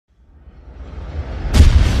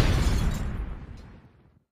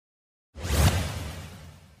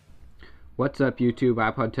What's up YouTube,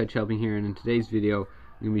 iPod Touch Helping here, and in today's video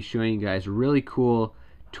I'm going to be showing you guys a really cool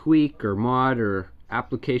tweak or mod or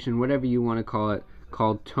application, whatever you want to call it,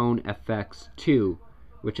 called Tone FX 2,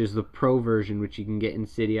 which is the Pro version, which you can get in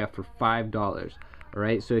Cydia for $5.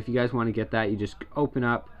 Alright, so if you guys want to get that, you just open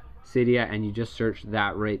up Cydia and you just search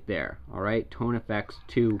that right there. Alright, Tone FX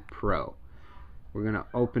 2 Pro. We're going to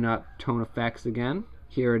open up Tone FX again.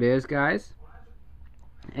 Here it is, guys.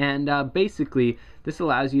 And basically this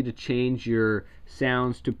allows you to change your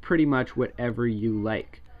sounds to pretty much whatever you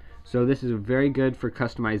like. So this is very good for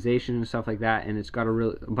customization and stuff like that, and it's got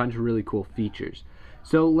a bunch of really cool features.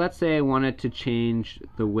 So let's say I wanted to change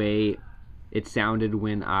the way it sounded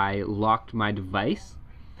when I locked my device.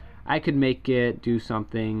 I could make it do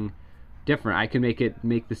something different. I could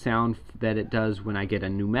make the sound that it does when I get a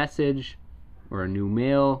new message or a new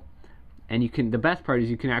mail. And the best part is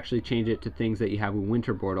you can actually change it to things that you have in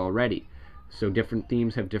Winterboard already. So different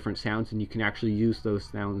themes have different sounds, and you can actually use those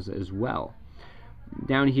sounds as well.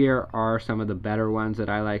 Down here are some of the better ones that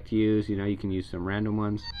I like to use. You know, you can use some random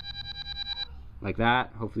ones like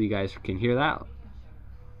that. Hopefully you guys can hear that.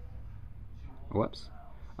 Whoops.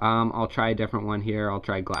 I'll try a different one here. I'll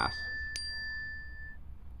try glass.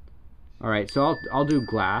 Alright, so I'll do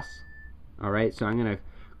glass. Alright, so I'm going to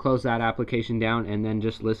close that application down and then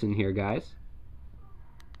just listen here, guys.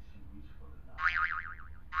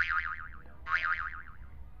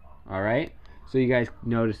 Alright, so you guys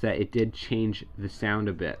notice that it did change the sound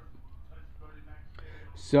a bit.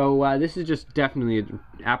 So this is just definitely an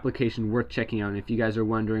application worth checking out. And if you guys are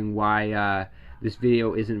wondering why this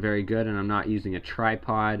video isn't very good and I'm not using a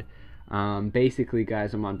tripod, basically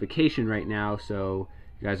guys, I'm on vacation right now, so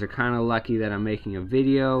you guys are kind of lucky that I'm making a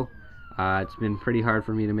video. It's been pretty hard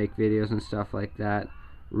for me to make videos and stuff like that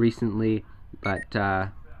recently, but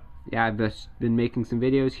yeah, I've just been making some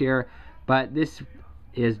videos here. But this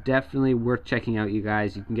is definitely worth checking out, you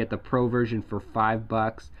guys. You can get the Pro version for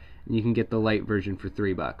 $5, and you can get the Lite version for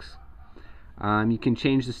 $3. You can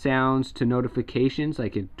change the sounds to notifications,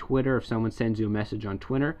 like in Twitter. If someone sends you a message on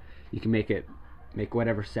Twitter, you can make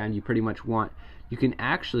whatever sound you pretty much want. You can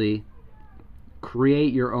actually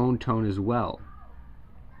create your own tone as well.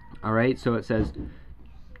 Alright, so it says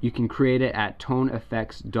you can create it at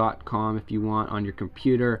tonefx.com if you want on your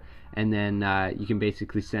computer, and then you can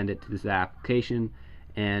basically send it to this application,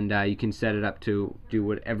 and you can set it up to do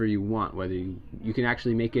whatever you want, whether you can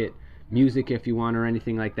actually make it music if you want or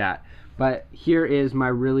anything like that. But here is my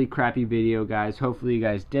really crappy video, guys. Hopefully you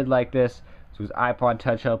guys did like this. This was iPod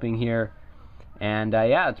Touch Helping here, and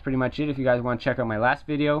yeah, that's pretty much it. If you guys want to check out my last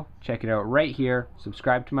video, check it out right here.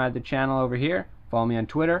 Subscribe to my other channel over here. Follow me on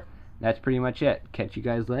Twitter. That's pretty much it. Catch you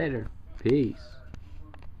guys later. Peace.